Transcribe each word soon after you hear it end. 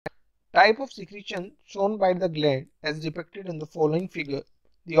type of secretion shown by the gland as depicted in the following figure.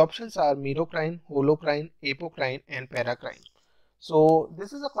 The options are merocrine, holocrine, apocrine and paracrine. So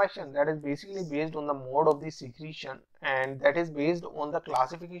this is a question that is basically based on the mode of the secretion, and that is based on the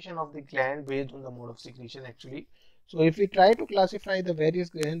classification of the gland based on the mode of secretion actually. So if we try to classify the various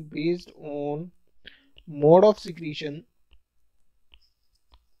glands based on mode of secretion,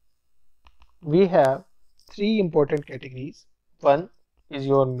 we have three important categories. One is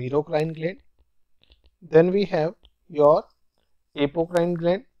your merocrine gland, then we have your apocrine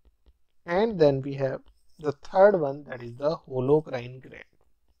gland, and then we have the third one, that is the holocrine gland.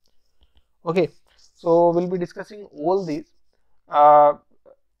 Okay, so we'll be discussing all these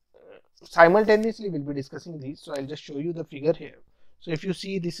simultaneously. We'll be discussing these, so I'll just show you the figure here. So if you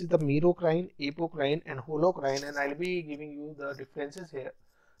see, this is the merocrine, apocrine and holocrine, and I'll be giving you the differences here.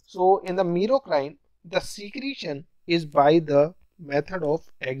 So in the merocrine, the secretion is by the method of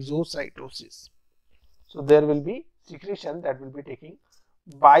exocytosis. So there will be secretion that will be taking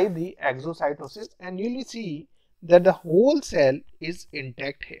by the exocytosis, and you will see that the whole cell is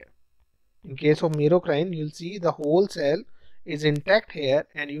intact here. In case of merocrine, you'll see the whole cell is intact here,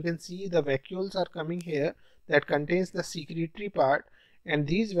 and you can see the vacuoles are coming here that contains the secretory part, and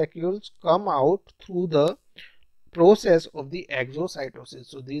these vacuoles come out through the process of the exocytosis.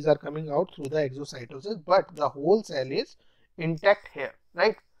 So these are coming out through the exocytosis, but the whole cell is intact here,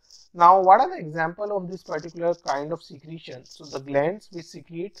 right? Now, what are the example of this particular kind of secretion? So the glands which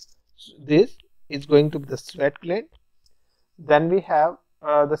secrete this is going to be the sweat gland. Then we have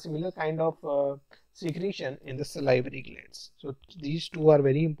the similar kind of secretion in the salivary glands. So these two are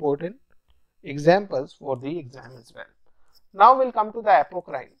very important examples for the exam as well. Now we'll come to the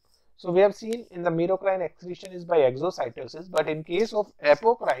apocrine. So we have seen in the merocrine excretion is by exocytosis, but in case of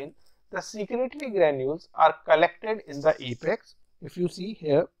apocrine, the secretory granules are collected in the apex. If you see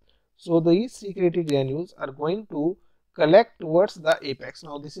here, so these secretory granules are going to collect towards the apex.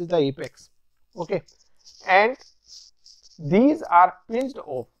 Now this is the apex, okay, and these are pinched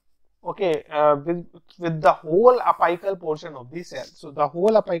off, okay, with the whole apical portion of the cell. So the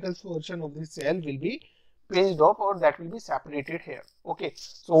whole apical portion of the cell will be pinched off, or that will be separated here, okay.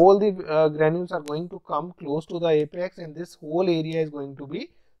 So all the granules are going to come close to the apex, and this whole area is going to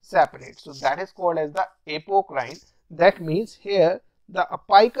be separate. So that is called as the apocrine. That means here the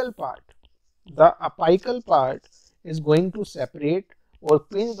apical part is going to separate or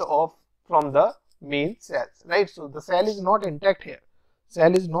pinched off from the main cells, right? So the cell is not intact here,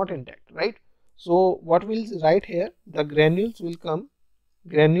 cell is not intact, right? So what we'll write here, the granules will come,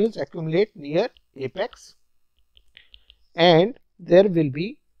 granules accumulate near apex, and there will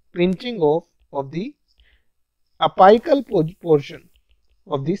be pinching off of the apical portion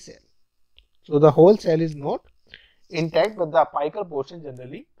of the cell. So the whole cell is not intact, but the apical portion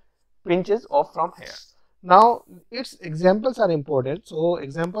generally pinches off from here. Now its examples are important. So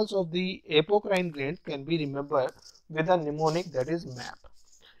examples of the apocrine gland can be remembered with a mnemonic, that is MAP.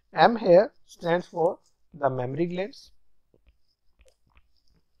 M here stands for the mammary glands.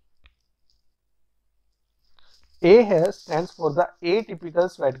 A here stands for the atypical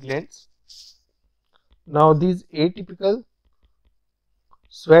sweat glands. Now these atypical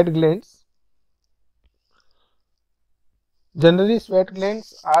sweat glands, generally sweat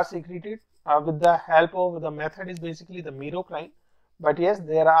glands are secreted with the help of, the method is basically the merocrine, but yes,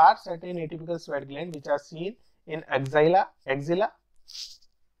 there are certain atypical sweat glands which are seen in axilla,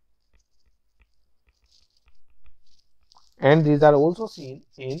 and these are also seen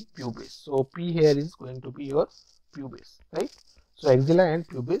in pubis. So P here is going to be your pubis, right? So axilla and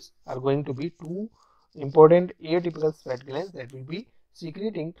pubis are going to be two important atypical sweat glands that will be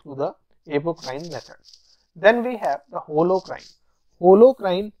secreting through the apocrine method. Then we have the holocrine.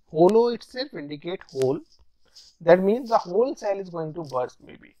 Holocrine, holo itself indicate whole. That means the whole cell is going to burst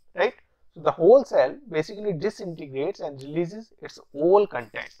maybe, right? So the whole cell basically disintegrates and releases its whole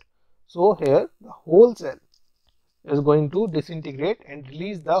content. So here the whole cell is going to disintegrate and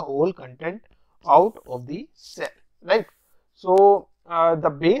release the whole content out of the cell, right? So the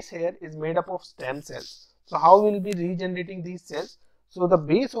base here is made up of stem cells. So how will be regenerating these cells? So the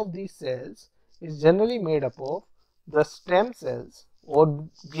base of these cells is generally made up of the stem cells or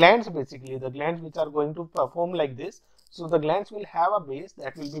glands, basically the glands which are going to perform like this. So the glands will have a base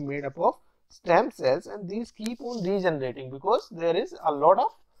that will be made up of stem cells, and these keep on regenerating because there is a lot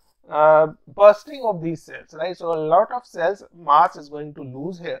of bursting of these cells, right? So a lot of cells mass is going to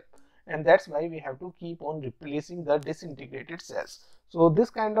lose here, and that's why we have to keep on replacing the disintegrated cells. So this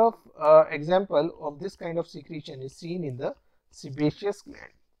kind of example of this kind of secretion is seen in the sebaceous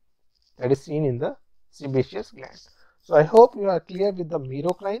gland. That is seen in the sebaceous gland. So I hope you are clear with the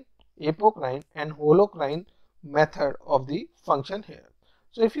merocrine, apocrine and holocrine method of the function here.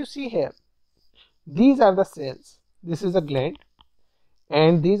 So if you see here, these are the cells. This is a gland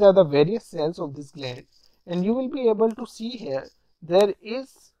and these are the various cells of this gland, and you will be able to see here there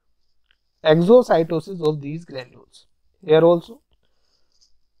is exocytosis of these granules here also,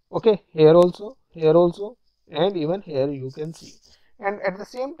 okay, here also, and even here you can see. And at the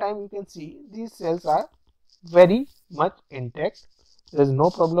same time you can see these cells are very much intact. There is no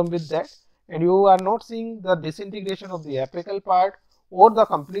problem with that, and you are not seeing the disintegration of the apical part or the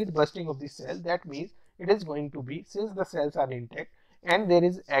complete bursting of the cell. That means it is going to be, since the cells are intact and there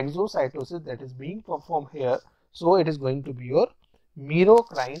is exocytosis that is being performed here, so it is going to be your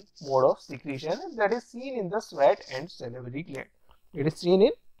merocrine mode of secretion, and that is seen in the sweat and salivary gland. It is seen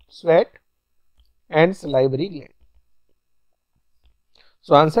in sweat and salivary gland.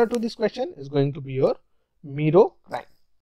 So answer to this question is going to be your merocrine.